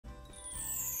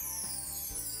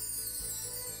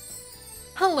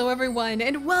Hello everyone,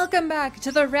 and welcome back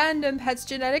to the Random Pets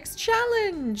Genetics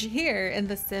Challenge here in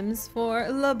The Sims 4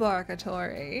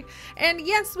 Laboratory. And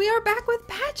yes, we are back with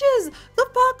Patches, the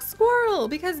fox squirrel,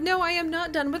 because no, I am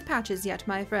not done with Patches yet,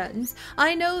 my friends.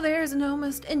 I know there's an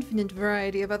almost infinite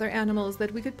variety of other animals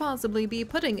that we could possibly be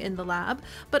putting in the lab,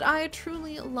 but I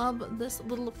truly love this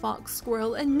little fox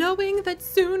squirrel, and knowing that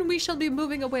soon we shall be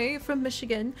moving away from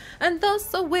Michigan, and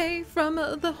thus away from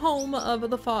the home of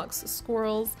the fox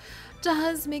squirrels,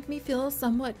 does make me feel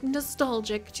somewhat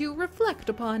nostalgic to reflect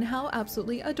upon how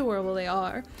absolutely adorable they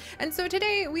are. And so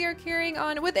today we are carrying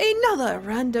on with another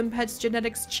Random Pets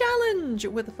Genetics Challenge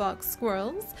with fox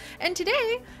squirrels. And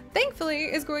today, thankfully,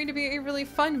 is going to be a really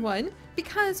fun one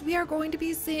because we are going to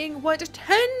be seeing what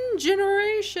 10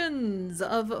 generations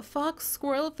of fox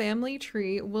squirrel family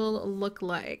tree will look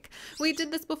like. We did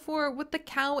this before with the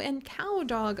cow and cow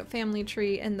dog family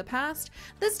tree in the past.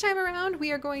 This time around,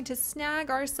 we are going to snag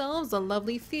ourselves a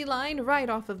lovely feline right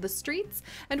off of the streets,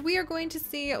 and we are going to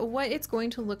see what it's going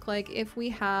to look like if we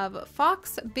have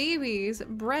fox babies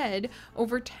bred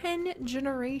over 10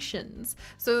 generations.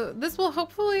 So this will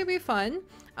hopefully be fun.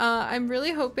 I'm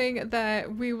really hoping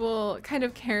that we will kind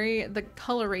of carry the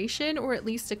coloration, or at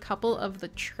least a couple of the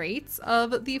traits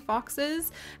of the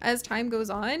foxes as time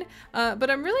goes on, but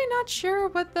I'm really not sure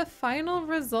what the final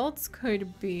results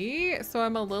could be, so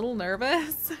I'm a little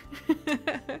nervous.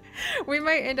 We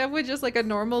might end up with just like a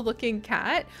normal looking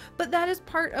cat, but that is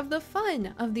part of the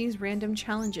fun of these random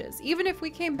challenges. Even if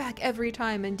we came back every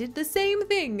time and did the same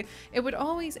thing, it would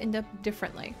always end up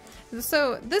differently.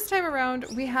 So this time around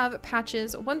we have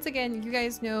Patches. Once again, you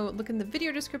guys know, look in the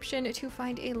video description to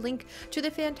find a link to the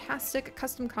fantastic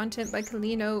custom content by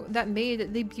Kalino that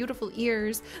made the beautiful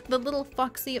ears, the little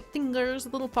foxy fingers,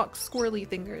 little fox squirrely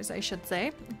fingers, I should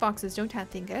say. Foxes don't have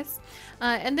fingers.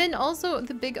 And then also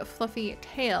the big fluffy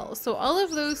tail. So all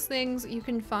of those things you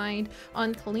can find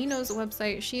on Kalino's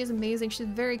website. She is amazing. She's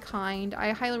very kind.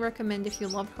 I highly recommend, if you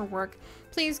love her work,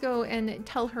 please go and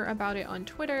tell her about it on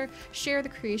Twitter. Share the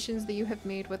creations that you have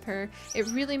made with her. It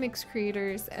really makes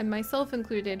creators, and myself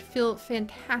included, feel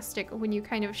fantastic when you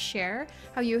kind of share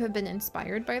how you have been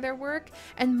inspired by their work.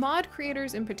 And mod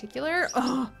creators in particular,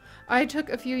 oh, I took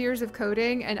a few years of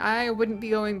coding and I wouldn't be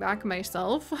going back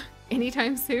myself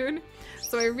anytime soon.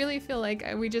 So I really feel like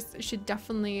we just should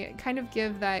definitely kind of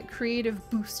give that creative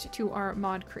boost to our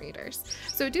mod creators.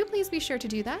 So do please be sure to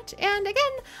do that. And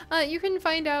again, you can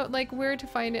find out like where to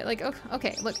find it. Like,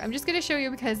 okay, look, I'm just gonna show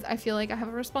you because I feel like I have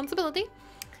a responsibility.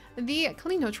 The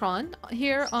Kalinotron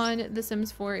here on The Sims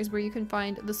 4 is where you can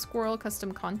find the squirrel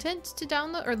custom content to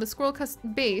download, or the squirrel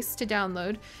base to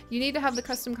download. You need to have the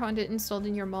custom content installed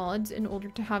in your mods in order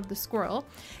to have the squirrel.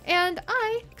 And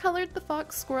I colored the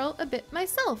fox squirrel a bit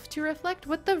myself to reflect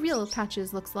what the real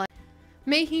Patches looks like.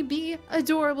 May he be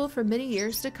adorable for many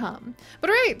years to come.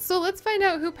 But alright, so let's find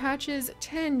out who Patches'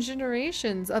 10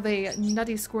 generations of a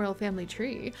nutty squirrel family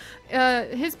tree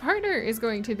his partner is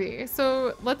going to be.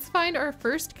 So let's find our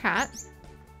first cat.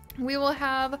 We will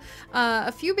have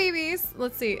a few babies.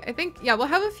 Let's see, I think, yeah, we'll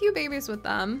have a few babies with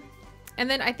them. And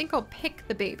then I think I'll pick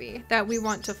the baby that we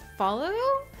want to follow.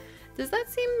 Does that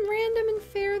seem random and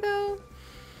fair though?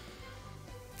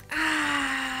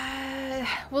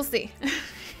 We'll see.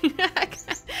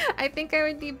 I think I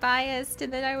would be biased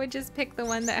and then I would just pick the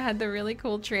one that had the really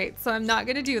cool traits. So I'm not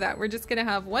gonna do that. We're just gonna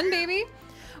have one baby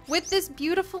with this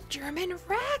beautiful German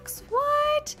Rex.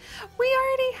 What? We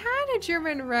already had a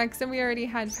German Rex and we already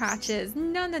had Patches.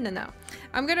 No, no, no, no.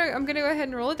 I'm gonna go ahead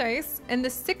and roll a dice, and the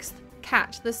sixth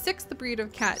breed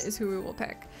of cat is who we will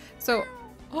pick. So,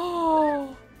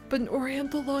 oh, but an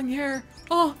Oriental long hair.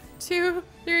 Oh, 2,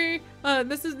 3.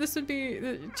 This would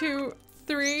be 2,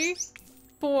 3,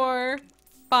 4,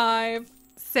 5,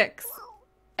 6.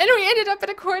 And we ended up in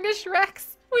a Cornish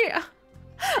Rex.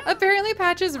 Apparently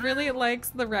Patches really likes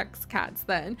the Rex cats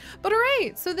then. But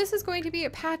alright, so this is going to be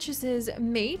Patches'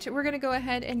 mate. We're going to go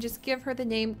ahead and just give her the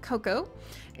name Coco.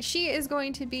 She is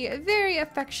going to be very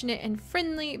affectionate and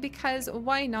friendly because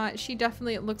why not? She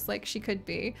definitely looks like she could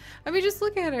be. I mean, just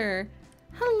look at her.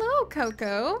 Hello,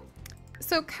 Coco.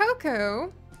 So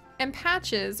Coco and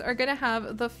Patches are gonna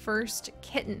have the first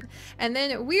kitten, and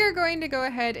then we are going to go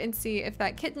ahead and see if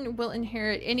that kitten will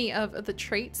inherit any of the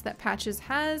traits that Patches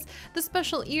has, the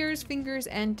special ears, fingers,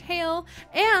 and tail,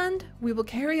 and we will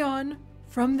carry on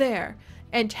from there.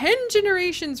 And 10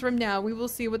 generations from now, we will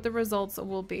see what the results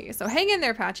will be. So hang in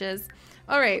there, Patches.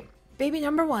 All right, baby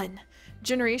number 1,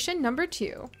 generation number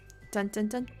 2. Dun dun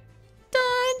dun.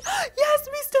 Done! Yes,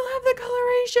 we still have the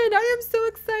coloration! I am so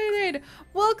excited!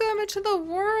 Welcome to the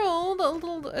world,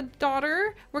 little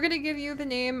daughter. We're gonna give you the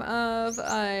name of,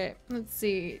 let's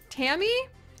see, Tammy?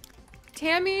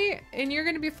 Tammy, and you're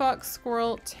gonna be Fox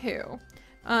Squirrel too.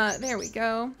 There we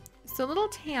go. So little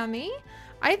Tammy,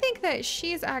 I think that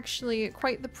she's actually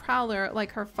quite the prowler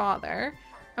like her father.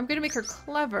 I'm gonna make her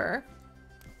clever.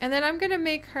 And then I'm gonna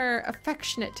make her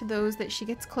affectionate to those that she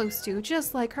gets close to,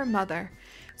 just like her mother.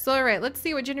 So all right, let's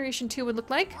see what Generation 2 would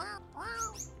look like.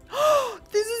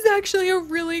 This is actually a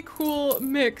really cool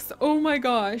mix. Oh my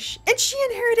gosh. And she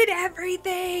inherited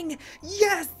everything.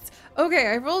 Yes. Okay,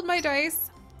 I rolled my dice.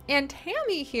 And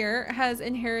Tammy here has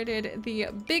inherited the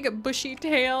big bushy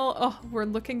tail. Oh, we're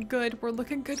looking good. We're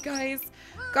looking good, guys.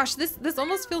 Gosh, this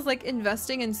almost feels like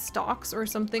investing in stocks or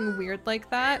something weird like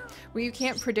that, where you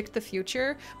can't predict the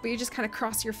future, but you just kind of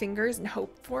cross your fingers and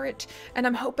hope for it. And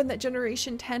I'm hoping that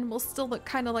Generation 10 will still look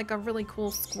kind of like a really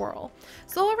cool squirrel.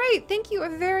 So all right, thank you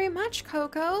very much,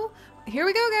 Coco. Here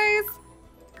we go, guys.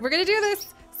 We're gonna do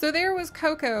this. So there was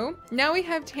Coco. Now we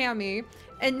have Tammy.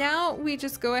 And now we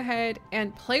just go ahead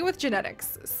and play with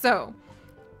genetics. So,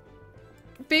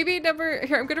 baby number,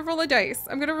 here, I'm gonna roll a dice.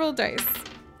 I'm gonna roll dice.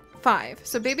 5.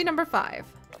 So baby number 5.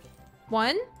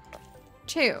 1,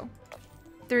 2,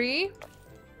 3,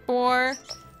 4,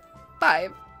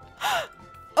 5.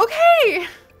 Okay!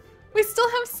 We still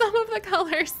have some of the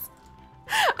colors.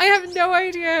 I have no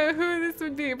idea who this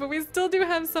would be, but we still do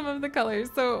have some of the colors.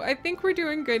 So I think we're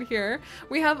doing good here.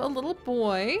 We have a little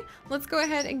boy. Let's go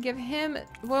ahead and give him,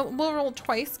 well, we'll roll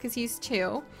twice because he's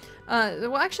 2.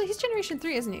 Well, actually, he's Generation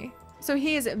 3, isn't he? So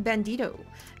he is Bandito,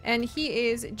 and he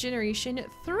is Generation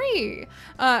 3.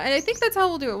 And I think that's how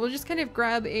we'll do it. We'll just kind of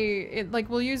grab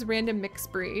we'll use random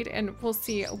mixed breed, and we'll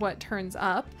see what turns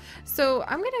up. So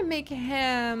I'm gonna make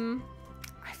him,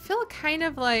 I feel kind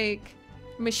of like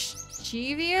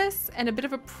mischievous and a bit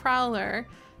of a prowler,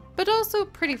 but also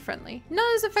pretty friendly.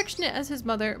 Not as affectionate as his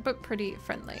mother, but pretty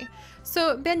friendly.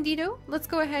 So Bandito, let's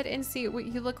go ahead and see what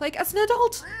you look like as an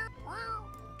adult.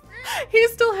 He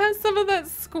still has some of that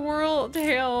squirrel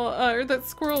tail, or that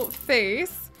squirrel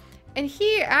face. And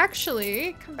he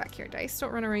actually, come back here, dice,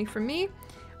 don't run away from me.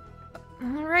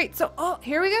 All right, so, oh,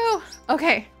 here we go.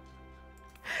 Okay.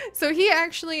 So he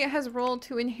actually has rolled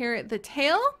to inherit the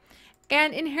tail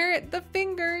and inherit the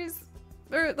fingers.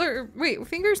 Wait,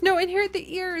 fingers? No, inherit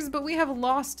the ears, but we have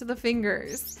lost the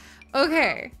fingers.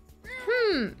 Okay.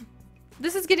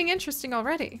 This is getting interesting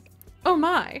already. Oh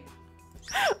my.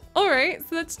 All right,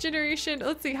 so that's generation,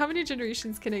 let's see, how many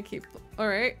generations can I keep? All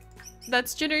right,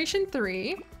 that's Generation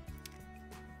 3.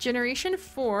 Generation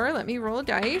 4, let me roll a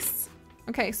dice.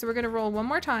 Okay, so we're gonna roll one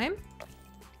more time.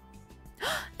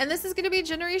 And this is gonna be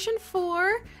Generation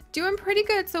 4. Doing pretty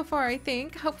good so far, I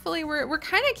think. Hopefully we're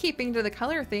kind of keeping to the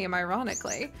color theme,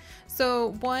 ironically.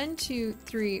 So 1, 2,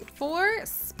 3, 4,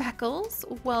 Speckles,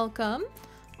 welcome.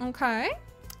 Okay,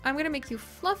 I'm gonna make you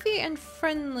fluffy and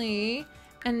friendly.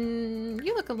 And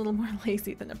you look a little more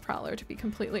lazy than a prowler, to be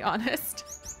completely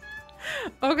honest.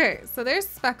 Okay, so there's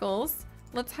Speckles.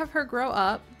 Let's have her grow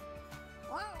up.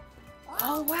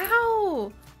 Oh,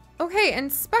 wow. Okay,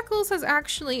 and Speckles has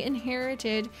actually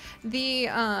inherited the,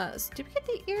 did we get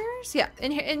the ears? Yeah,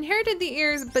 inherited the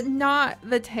ears, but not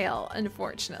the tail,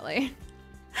 unfortunately.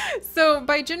 So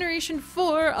by Generation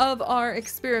 4 of our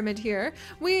experiment here,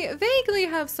 we vaguely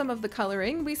have some of the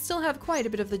coloring. We still have quite a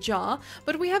bit of the jaw,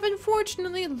 but we have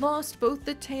unfortunately lost both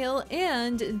the tail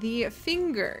and the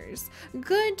fingers.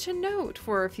 Good to note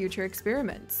for our future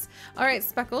experiments. All right,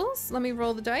 Speckles, let me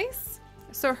roll the dice.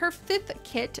 So her 5th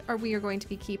kit we are going to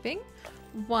be keeping.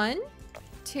 1,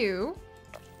 2,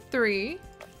 3,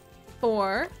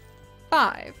 4,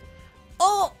 5.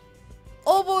 Oh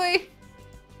boy.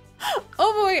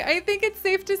 Oh boy, I think it's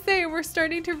safe to say we're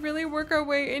starting to really work our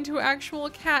way into actual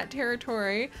cat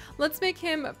territory. Let's make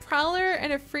him a prowler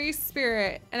and a free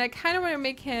spirit. And I kind of want to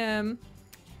make him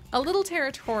a little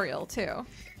territorial too.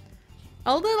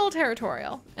 A little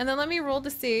territorial. And then let me roll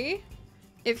to see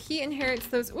if he inherits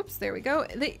those. Whoops, there we go.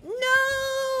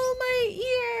 No, my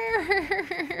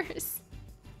ears.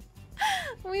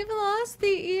 We've lost the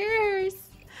ears.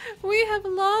 We have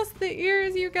lost the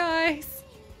ears, you guys.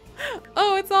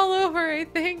 Oh, it's all over, I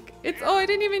think. Oh, I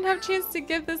didn't even have a chance to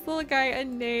give this little guy a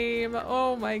name.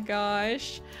 Oh my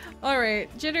gosh. All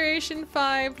right, Generation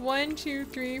 5, 1, 2,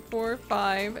 3, 4,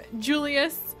 5.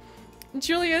 Julius,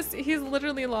 he's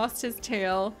literally lost his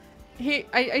tail.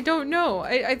 I don't know.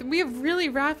 We have really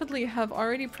rapidly have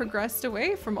already progressed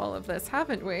away from all of this,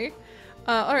 haven't we?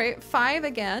 All right, 5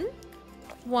 again.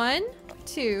 1,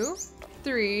 2,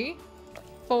 3,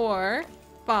 4,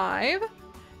 5.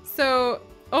 So,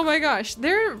 oh my gosh,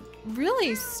 they're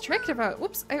really strict about,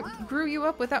 whoops, I grew you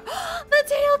up without, the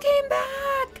tail came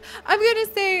back! I'm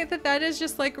gonna say that that is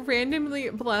just like randomly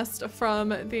blessed from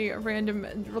the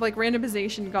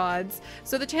randomization gods.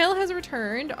 So the tail has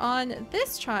returned on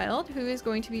this child, who is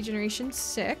going to be generation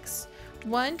 6.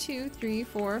 1, 2, 3,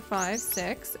 4, 5,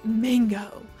 6.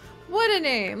 Mango. What a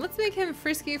name. Let's make him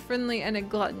frisky, friendly, and a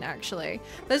glutton, actually.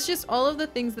 That's just all of the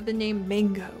things that the name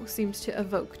Mango seems to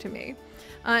evoke to me.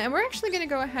 And we're actually going to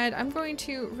go ahead. I'm going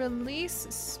to release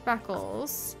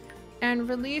Speckles and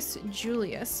release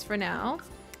Julius for now.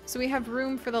 So we have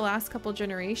room for the last couple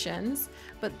generations.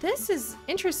 But this is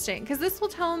interesting because this will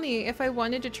tell me if I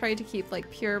wanted to try to keep like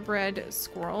purebred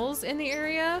squirrels in the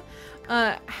area,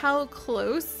 how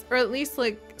close, or at least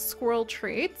like squirrel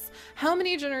traits, how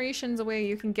many generations away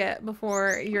you can get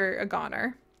before you're a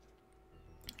goner.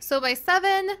 So by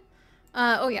 7,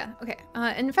 oh yeah, okay.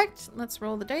 In fact, let's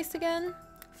roll the dice again.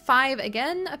 5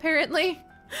 again, apparently.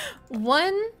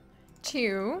 1,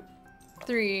 2,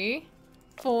 3,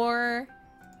 4,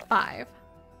 5.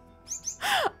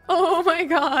 Oh my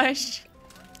gosh.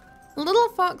 Little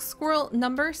fox squirrel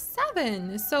number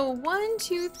 7. So 1,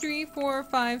 2, 3, 4,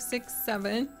 5, 6,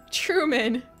 7.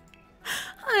 Truman.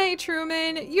 Hi,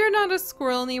 Truman. You're not a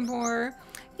squirrel anymore.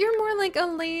 You're more like a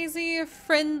lazy,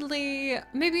 friendly,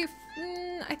 maybe,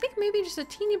 I think maybe just a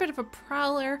teeny bit of a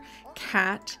prowler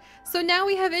cat. So now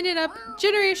we have ended up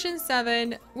generation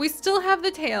 7. We still have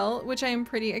the tail, which I am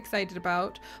pretty excited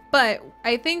about, but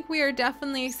I think we are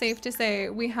definitely safe to say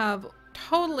we have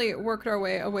totally worked our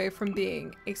way away from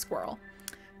being a squirrel.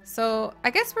 So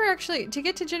I guess we're actually, to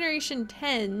get to generation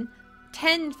 10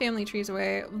 family trees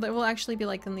away, that will actually be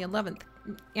like in the 11th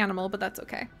animal, but that's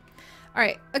okay. All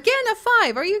right, again, a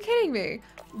 5. Are you kidding me?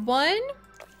 1,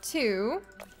 2,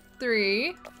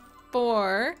 3,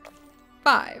 4,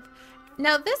 5.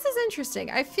 Now this is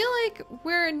interesting. I feel like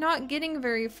we're not getting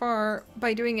very far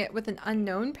by doing it with an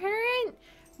unknown parent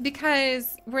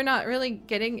because we're not really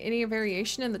getting any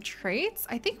variation in the traits.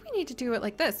 I think we need to do it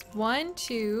like this. 1,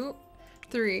 2,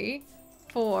 3,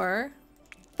 4,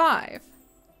 5.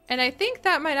 And I think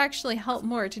that might actually help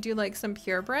more to do like some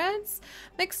purebreds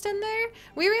mixed in there.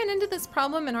 We ran into this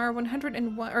problem in our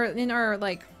 101, or in our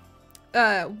like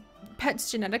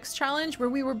pets genetics challenge, where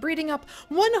we were breeding up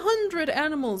 100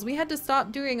 animals. We had to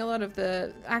stop doing a lot of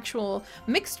the actual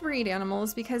mixed breed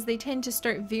animals because they tend to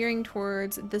start veering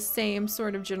towards the same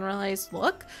sort of generalized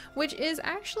look, which is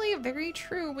actually very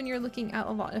true when you're looking at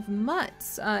a lot of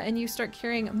mutts and you start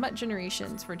carrying mutt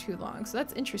generations for too long. So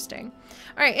that's interesting.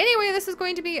 All right, anyway, this is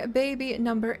going to be baby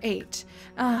number 8.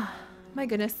 My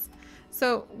goodness.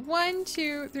 So 1,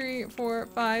 2, 3, 4,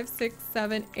 5, 6,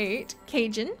 7, 8.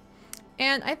 Cajun.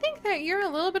 And I think that you're a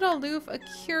little bit aloof, a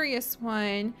curious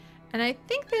one. And I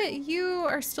think that you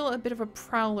are still a bit of a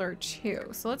prowler too.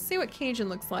 So let's see what Cajun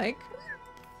looks like.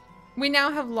 We now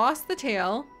have lost the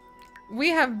tail. We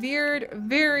have veered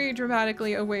very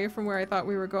dramatically away from where I thought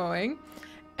we were going.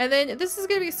 And then this is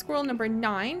going to be squirrel number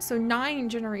 9. So 9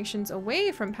 generations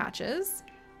away from Patches.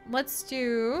 Let's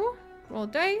do roll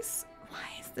dice. Why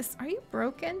is this? Are you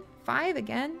broken? 5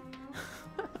 again?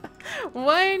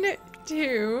 1,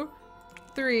 2,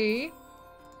 3,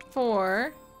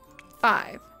 4,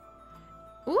 5.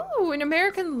 Ooh, an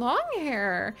American long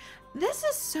hair. This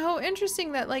is so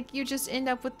interesting that like you just end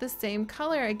up with the same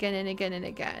color again and again and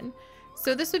again.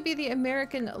 So this would be the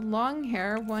American long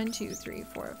hair. 1, 2, 3,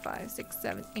 4, 5, 6,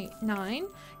 7, 8, 9.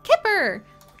 Kipper!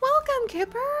 Welcome,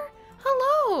 Kipper!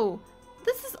 Hello!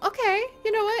 This is okay.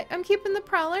 You know what? I'm keeping the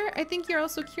prowler. I think you're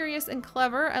also curious and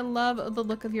clever. I love the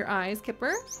look of your eyes,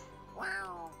 Kipper.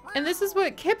 Wow. And this is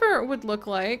what Kipper would look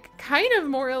like, kind of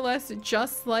more or less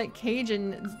just like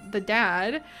Cajun, the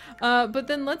dad. But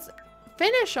then let's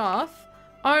finish off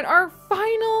on our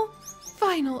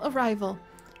final arrival.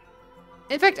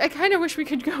 In fact, I kind of wish we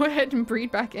could go ahead and breed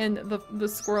back in the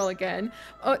squirrel again.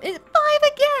 Oh, 5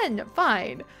 again!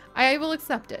 Fine. I will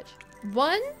accept it.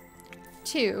 1,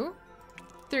 2,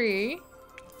 3,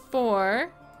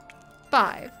 4,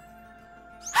 5.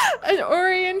 An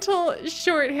oriental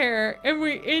short hair, and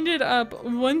we ended up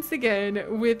once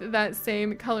again with that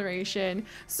same coloration.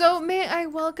 So may I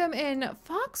welcome in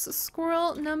fox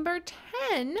squirrel number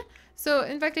 10. So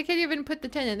in fact, I can't even put the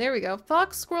 10 in. There we go.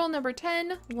 Fox squirrel number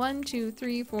 10. 1, 2,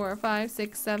 3, 4, 5,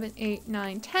 6, 7, 8,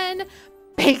 9, 10.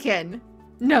 Bacon.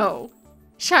 No.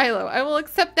 Shiloh. I will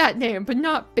accept that name, but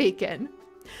not Bacon.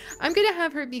 I'm gonna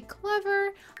have her be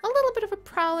clever, a little bit of a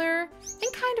prowler,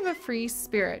 and kind of a free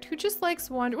spirit who just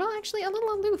likes wander. Well, actually, a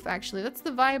little aloof, actually. That's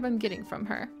the vibe I'm getting from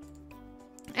her.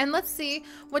 And let's see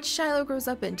what Shiloh grows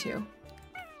up into.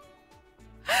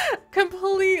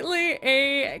 Completely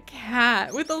a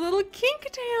cat with a little kink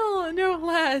tail, no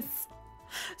less.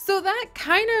 So that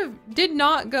kind of did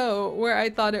not go where I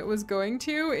thought it was going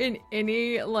to in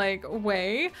any like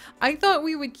way. I thought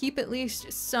we would keep at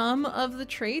least some of the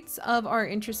traits of our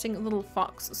interesting little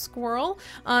fox squirrel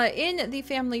in the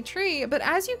family tree, but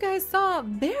as you guys saw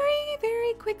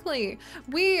very quickly,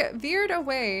 we veered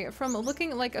away from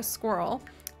looking like a squirrel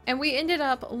and we ended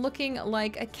up looking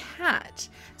like a cat.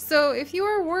 So if you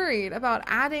are worried about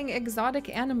adding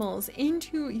exotic animals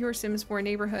into your Sims 4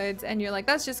 neighborhoods and you're like,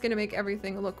 that's just gonna make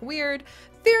everything look weird,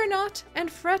 fear not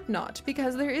and fret not,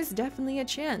 because there is definitely a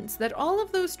chance that all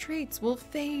of those traits will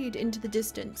fade into the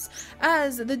distance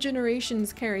as the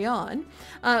generations carry on.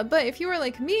 But if you are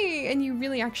like me and you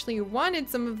really actually wanted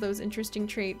some of those interesting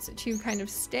traits to kind of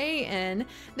stay in,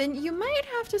 then you might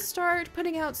have to start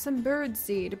putting out some bird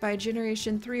seed by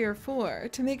generation 3 or 4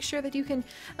 to make sure that you can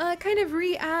kind of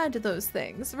re-add those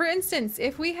things. For instance,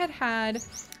 if we had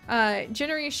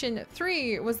generation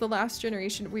 3 was the last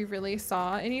generation we really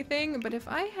saw anything, but if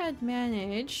I had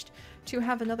managed to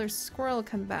have another squirrel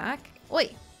come back...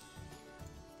 Oi!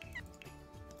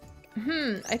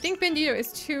 I think Bandito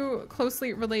is too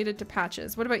closely related to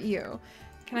Patches. What about you?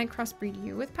 Can I crossbreed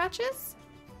you with Patches?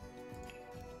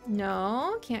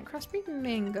 No, can't crossbreed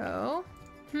Mango.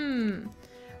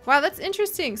 Wow, that's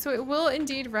interesting. So it will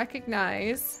indeed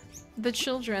recognize the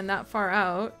children that far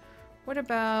out. What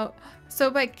about... So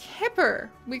by Kipper,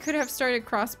 we could have started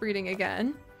crossbreeding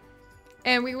again.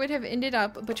 And we would have ended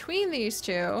up between these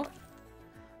two.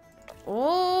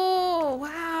 Oh,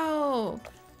 wow.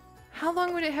 How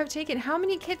long would it have taken? How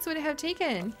many kits would it have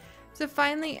taken to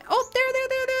finally... Oh, there.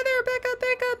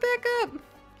 Back up.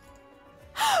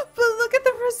 But look at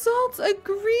the results. A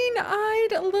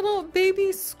green-eyed little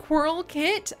baby squirrel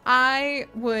kit. I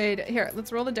would... Here,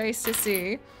 let's roll the dice to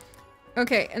see.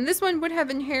 Okay, and this one would have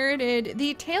inherited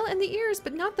the tail and the ears,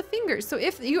 but not the fingers. So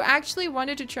if you actually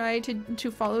wanted to try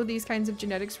to follow these kinds of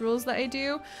genetics rules that I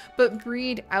do, but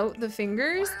breed out the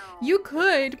fingers, you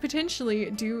could potentially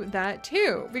do that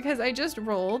too. Because I just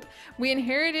rolled, we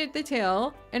inherited the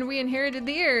tail and we inherited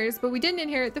the ears, but we didn't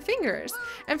inherit the fingers.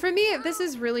 And for me, this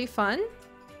is really fun.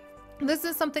 This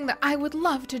is something that I would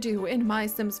love to do in my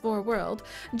Sims 4 world.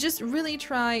 Just really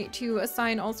try to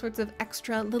assign all sorts of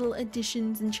extra little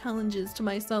additions and challenges to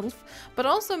myself, but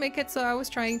also make it so I was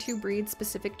trying to breed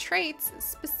specific traits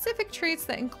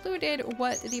that included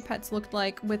what the pets looked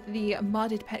like with the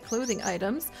modded pet clothing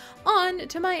items on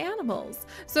to my animals.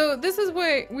 So this is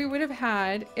what we would have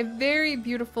had: a very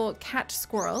beautiful cat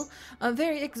squirrel,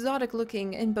 very exotic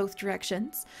looking in both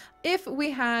directions, if we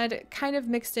had kind of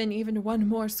mixed in even one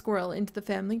more squirrel into the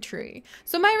family tree.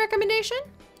 So my recommendation,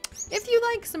 if you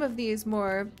like some of these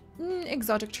more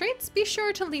exotic traits, be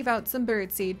sure to leave out some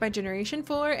birdseed by generation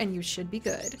 4 and you should be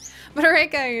good. But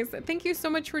alright guys, thank you so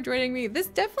much for joining me. This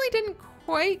definitely didn't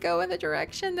quite go in the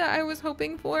direction that I was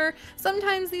hoping for.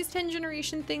 Sometimes these 10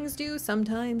 generation things do,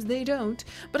 sometimes they don't.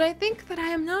 But I think that I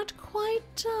am not quite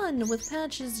done with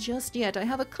Patches just yet. I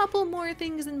have a couple more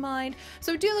things in mind,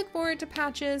 so do look forward to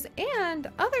Patches and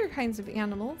other kinds of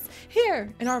animals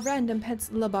here in our Random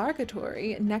Pets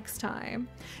Laboratory next time.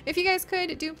 If you guys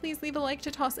could, do please leave a like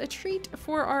to toss a treat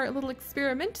for our little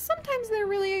experiment. Sometimes they're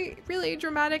really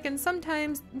dramatic, and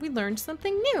sometimes we learned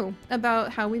something new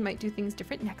about how we might do things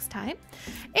different next time.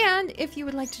 And if you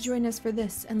would like to join us for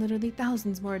this and literally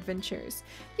thousands more adventures,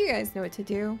 you guys know what to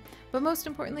do. But most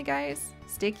importantly, guys,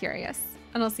 stay curious.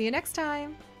 And I'll see you next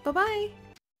time. Bye-bye!